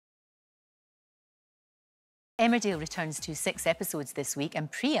Emmerdale returns to 6 episodes this week,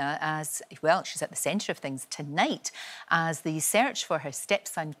 and Priya, as well, she's at the centre of things tonight as the search for her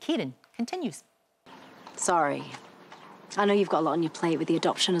stepson Kirin continues. Sorry. I know you've got a lot on your plate with the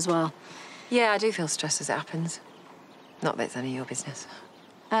adoption as well. Yeah, I do feel stressed as it happens. Not that it's any of your business.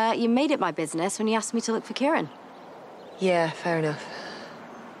 You made it my business when you asked me to look for Kirin. Yeah, fair enough.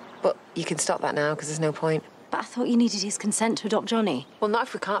 But you can stop that now, because there's no point. But I thought you needed his consent to adopt Johnny. Well, not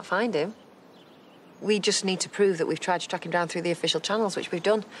if we can't find him. We just need to prove that we've tried to track him down through the official channels, which we've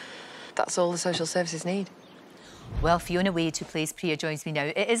done. That's all the social services need. Well, Fiona Wade, who plays Priya, joins me now.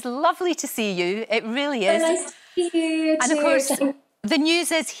 It is lovely to see you. It really is. Nice to see you And too. of course, the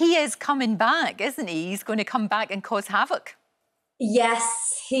news is he is coming back, isn't he? He's going to come back and cause havoc.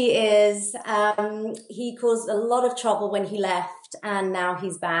 Yes, he is. He caused a lot of trouble when he left, and now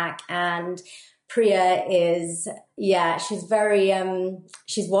he's back. And Priya is, yeah, she's very,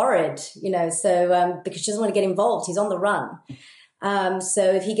 she's worried, you know, so because she doesn't want to get involved. He's on the run. So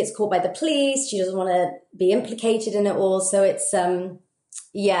if he gets caught by the police, she doesn't want to be implicated in it all. So it's,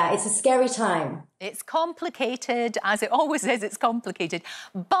 yeah, it's a scary time. It's complicated, as it always is, it's complicated.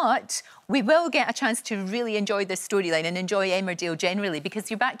 But we will get a chance to really enjoy this storyline and enjoy Emmerdale generally, because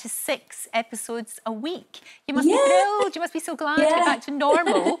you're back to 6 episodes a week. You must be thrilled. You must be so glad to get back to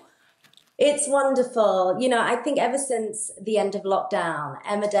normal. It's wonderful. You know, I think ever since the end of lockdown,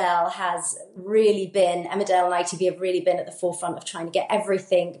 Emmerdale has really been, Emmerdale and ITV have really been at the forefront of trying to get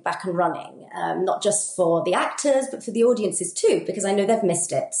everything back and running, not just for the actors, but for the audiences too, because I know they've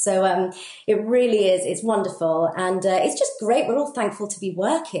missed it. So it really is, it's wonderful. And it's just great. We're all thankful to be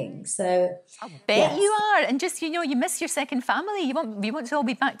working. So I bet you are. And just, you know, you miss your second family. You want to all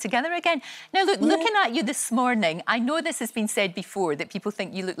be back together again. Now, look, looking at you this morning, I know this has been said before, that people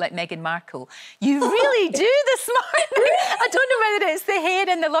think you look like Meghan Markle. You really do this morning. I don't know whether it's the hair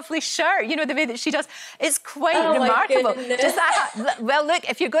and the lovely shirt, you know, the way that she does. It's quite remarkable. Does that, well, look,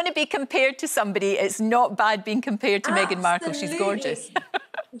 if you're going to be compared to somebody, it's not bad being compared to Meghan Markle. She's gorgeous.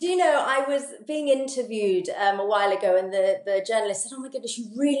 Do you know, I was being interviewed a while ago, and the journalist said, oh my goodness, you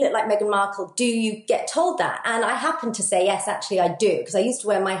really look like Meghan Markle. Do you get told that? And I happened to say, yes, actually I do, because I used to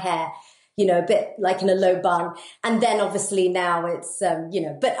wear my hair, you know, a bit like in a low bun. And then obviously now it's, you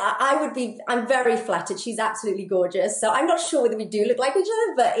know, but I'm very flattered. She's absolutely gorgeous. So I'm not sure whether we do look like each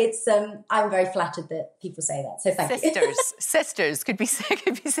other, but it's, I'm very flattered that people say that. So thank you. Sisters could be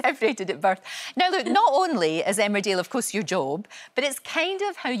separated at birth. Now, look, not only is Emmerdale, of course, your job, but it's kind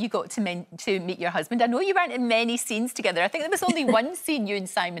of how you got to meet your husband. I know you weren't in many scenes together. I think there was only one scene you and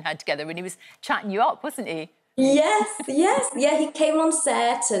Simon had together when he was chatting you up, wasn't he? Yes. Yeah, he came on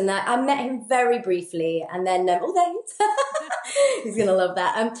set and I met him very briefly, and then, oh, thanks. He's going to love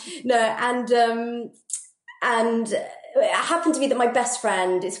that. And it happened to be that my best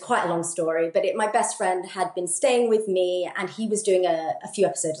friend, it's quite a long story, but my best friend had been staying with me, and he was doing a few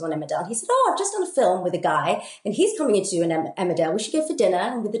episodes on Emmerdale. He said, oh, I've just done a film with a guy and he's coming in to do an Emmerdale. We should go for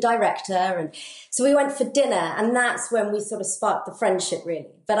dinner with the director. And so we went for dinner, and that's when we sort of sparked the friendship, really.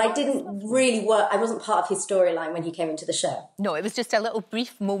 But I didn't really work, I wasn't part of his storyline when he came into the show. No, it was just a little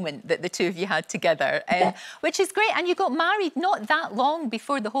brief moment that the two of you had together, which is great. And you got married not that long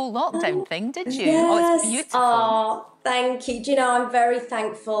before the whole lockdown thing, did you? Yes. Oh, it's beautiful. Oh, thank you. Do you know, I'm very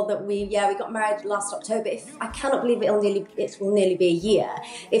thankful that we got married last October. I cannot believe it will nearly be a year.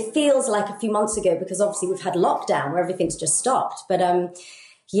 It feels like a few months ago, because obviously we've had lockdown where everything's just stopped. But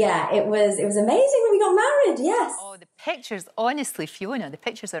yeah, it was amazing when we got married, yes. Oh, the pictures, honestly, Fiona, the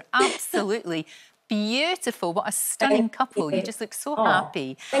pictures are absolutely beautiful. What a stunning couple. You just look so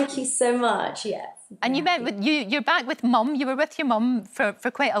happy. Thank you so much, yes. And you're back with Mum. You were with your mum for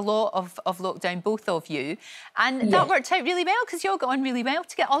quite a lot of lockdown, both of you. And that worked out really well, because you all got on really well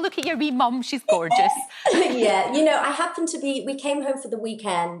together. Oh, look at your wee mum. She's gorgeous. Yeah, you know, I happened to be, we came home for the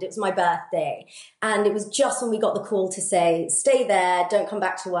weekend. It was my birthday. And it was just when we got the call to say, stay there, don't come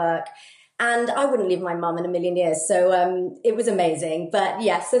back to work. And I wouldn't leave my mum in a million years. So it was amazing. But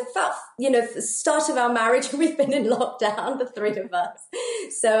yes, it felt, you know, the start of our marriage, we've been in lockdown, the three of us.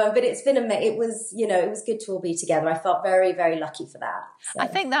 So, but it's been amazing. It was, you know, it was good to all be together. I felt very, very lucky for that. So. I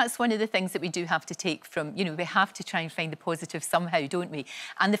think that's one of the things that we do have to take from, you know, we have to try and find the positive somehow, don't we?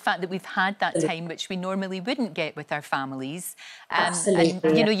 And the fact that we've had that time, which we normally wouldn't get with our families. Absolutely.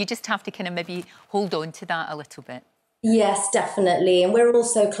 And, you know, you just have to kind of maybe hold on to that a little bit. Yes, definitely. And we're all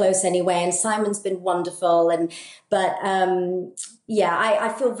so close anyway. And Simon's been wonderful. But yeah, I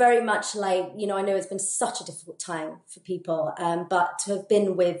feel very much like, you know, I know it's been such a difficult time for people, but to have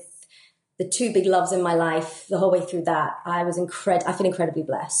been with the two big loves in my life the whole way through that, I feel incredibly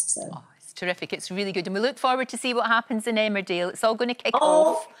blessed. So. Oh, it's terrific. It's really good. And we look forward to see what happens in Emmerdale. It's all going to kick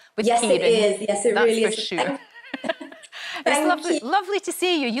off with Kirin. Yes, it is. Yes, it really is. That's for sure. It's lovely to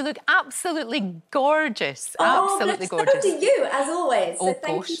see you. You look absolutely gorgeous. Absolutely gorgeous. So do you, as always. So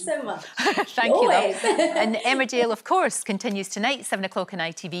thank you course. so much. Thank you, love. And Emmerdale, of course, continues tonight, 7 o'clock on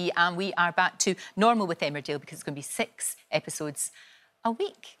ITV, and we are back to normal with Emmerdale because it's going to be 6 episodes a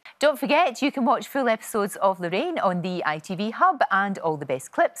week. Don't forget, you can watch full episodes of Lorraine on the ITV Hub and all the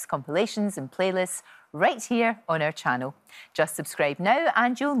best clips, compilations and playlists right here on our channel. Just subscribe now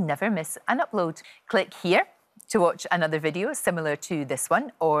and you'll never miss an upload. Click here to watch another video similar to this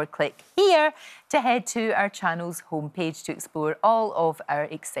one, or click here to head to our channel's homepage to explore all of our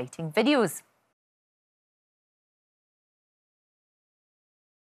exciting videos.